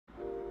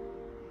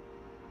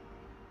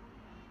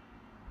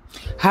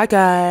Hi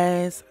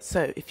guys!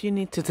 So if you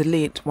need to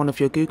delete one of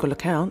your Google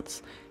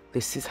accounts,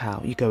 this is how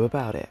you go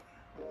about it.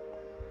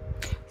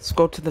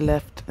 Scroll to the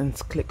left and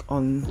click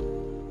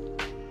on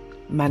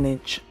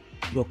manage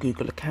your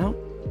Google account.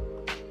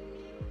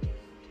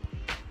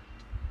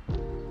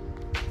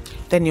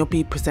 Then you'll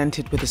be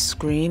presented with a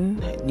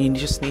screen. You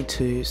just need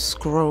to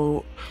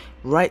scroll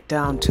right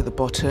down to the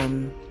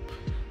bottom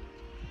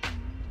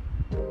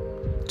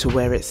to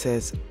where it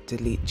says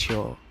delete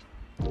your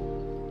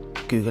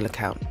Google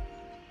account.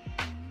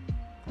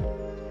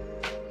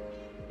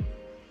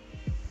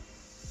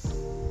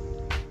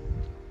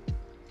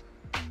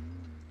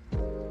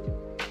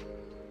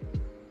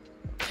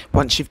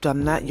 Once you've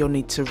done that, you'll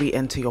need to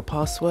re-enter your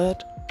password,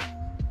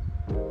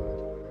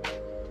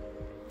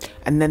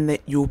 and then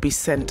you'll be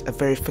sent a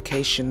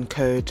verification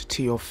code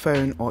to your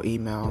phone or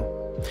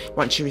email.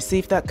 Once you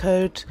receive that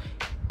code,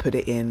 put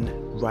it in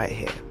right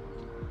here.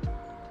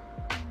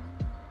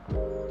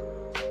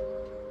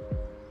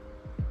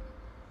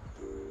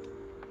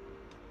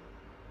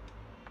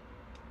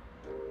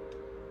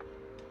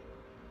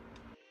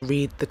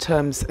 Read the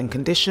terms and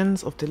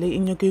conditions of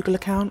deleting your Google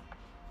account.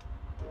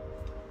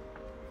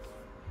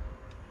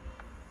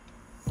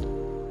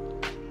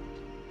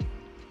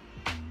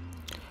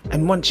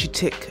 And once you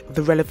tick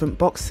the relevant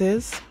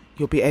boxes,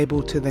 you'll be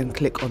able to then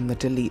click on the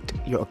delete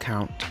your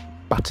account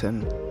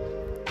button.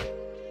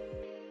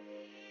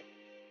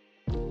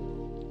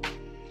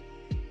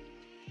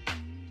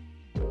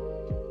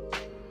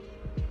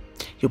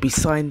 You'll be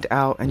signed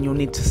out and you'll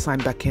need to sign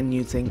back in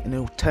using an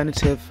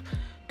alternative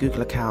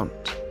Google account.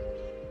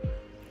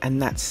 And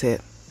that's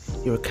it.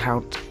 Your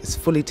account is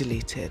fully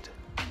deleted.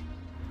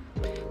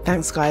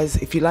 Thanks guys.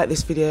 If you like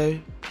this video,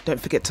 don't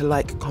forget to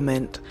like,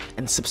 comment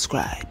and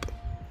subscribe.